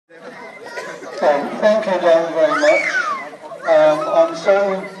Thank you, Don, very much. I'm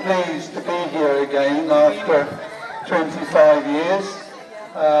so pleased to be here again after 25 years.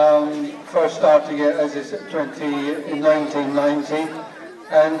 First starting it as in 1990.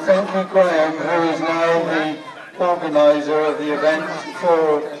 And thank you, Graham, who is now the organiser of the event,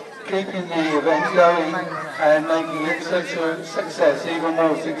 for keeping the event going and making it such a success, even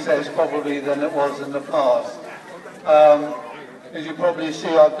more success probably than it was in the past. As you probably see,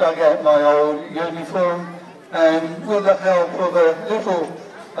 I've dug out my old uniform, and with the help of a little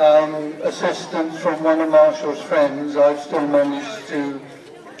assistance from one of Marshall's friends, I've still managed to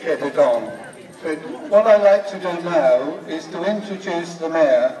get it on. But what I'd like to do now is to introduce the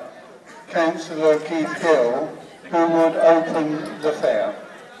Mayor, Councillor Keith Hill, who would open the fair.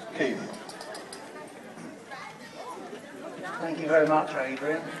 Keith. Thank you very much,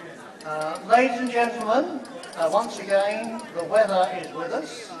 Adrian. Ladies and gentlemen, once again, the weather is with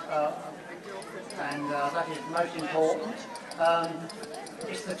us, and that is most important.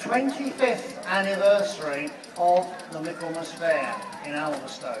 It's the 25th anniversary of the Michaelmas Fayre in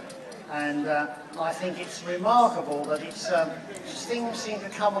Alverstoke, and I think it's remarkable that things seem to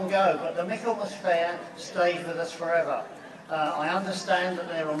come and go, but the Michaelmas Fayre stays with us forever. I understand that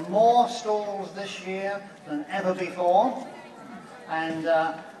there are more stalls this year than ever before, and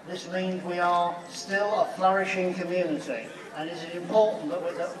this means we are still a flourishing community, and it is important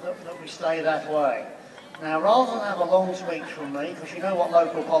that we stay that way. Now, rather than have a long speech from me, because you know what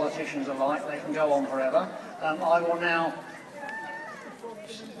local politicians are like, they can go on forever, I will now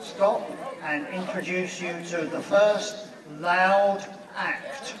stop and introduce you to the first loud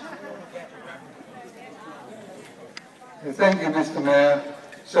act. Thank you, Mr. Mayor.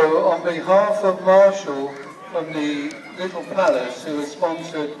 So, on behalf of Marshall from the Little Palace, who has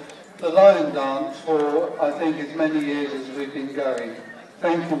sponsored the Lion Dance for, I think, as many years as we've been going.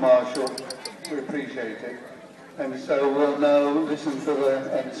 Thank you, Marshall. We appreciate it. And so we'll now listen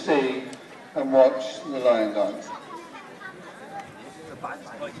to and see and watch the Lion Dance.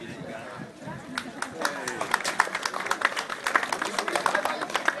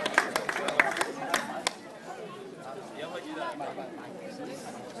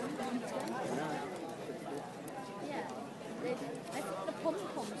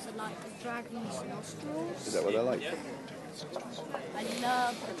 Dragon's nostrils. Is that what I like? I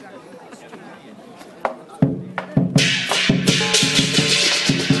love the dragon's nostrils.